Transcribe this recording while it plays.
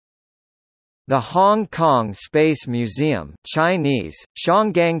The Hong Kong Space Museum Chinese,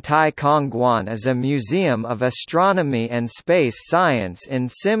 Shangangtai Kongguan is a museum of astronomy and space science in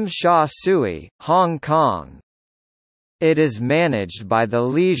Tsim Sha Tsui, Hong Kong. It is managed by the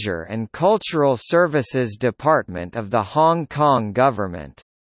Leisure and Cultural Services Department of the Hong Kong Government.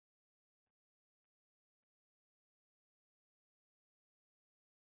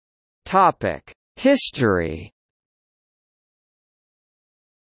 History.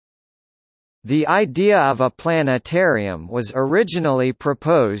 The idea of a planetarium was originally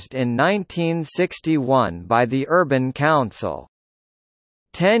proposed in 1961 by the Urban Council.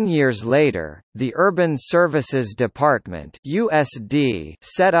 10 years later, the Urban Services Department (USD)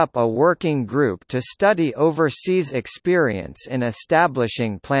 set up a working group to study overseas experience in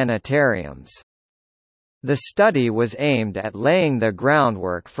establishing planetariums. The study was aimed at laying the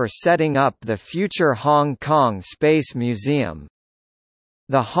groundwork for setting up the future Hong Kong Space Museum.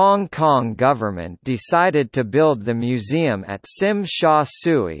 The Hong Kong government decided to build the museum at Tsim Sha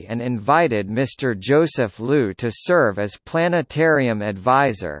Tsui and invited Mr. Joseph Liu to serve as planetarium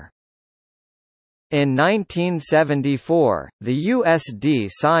advisor. In 1974, the USD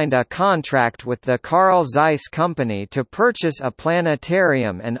signed a contract with the Carl Zeiss Company to purchase a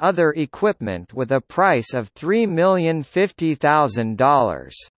planetarium and other equipment with a price of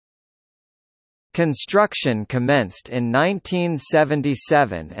 $3,050,000. Construction commenced in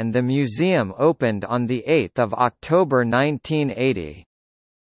 1977 and the museum opened on 8 October 1980.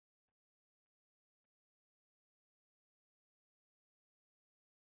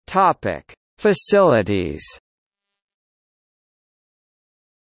 Facilities.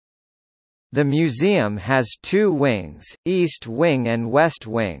 The museum has two wings, East Wing and West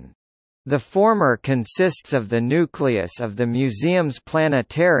Wing. The former consists of the nucleus of the museum's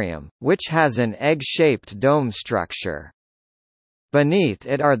planetarium, which has an egg-shaped dome structure. Beneath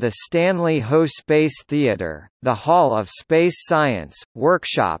it are the Stanley Ho Space Theatre, the Hall of Space Science,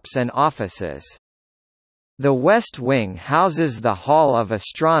 workshops and offices. The West Wing houses the Hall of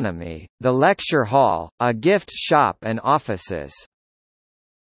Astronomy, the Lecture Hall, a gift shop and offices.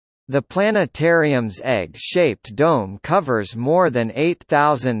 The planetarium's egg-shaped dome covers more than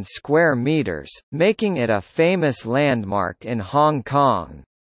 8,000 square meters, making it a famous landmark in Hong Kong.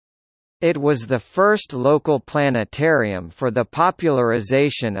 It was the first local planetarium for the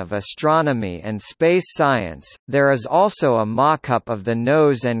popularization of astronomy and space science. There is also a mock-up of the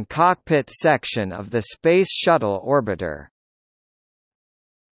nose and cockpit section of the Space Shuttle orbiter.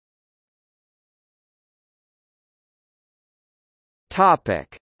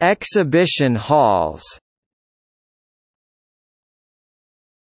 Topic: Exhibition halls.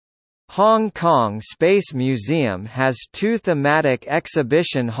 Hong Kong Space Museum has two thematic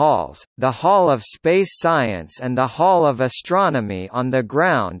exhibition halls, the Hall of Space Science and the Hall of Astronomy on the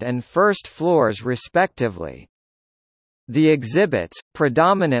ground and first floors respectively. The exhibits,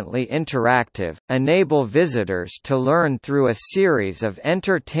 predominantly interactive, enable visitors to learn through a series of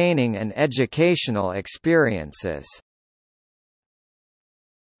entertaining and educational experiences.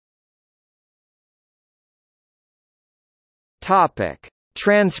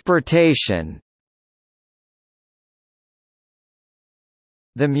 Transportation.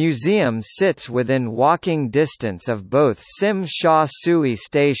 The museum sits within walking distance of both Tsim Sha Tsui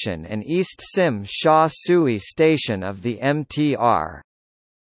Station and East Tsim Sha Tsui Station of the MTR.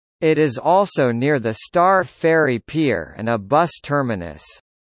 It is also near the Star Ferry Pier and a bus terminus.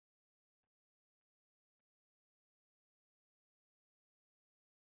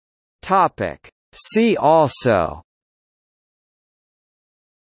 See also: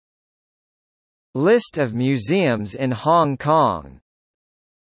 List of museums in Hong Kong.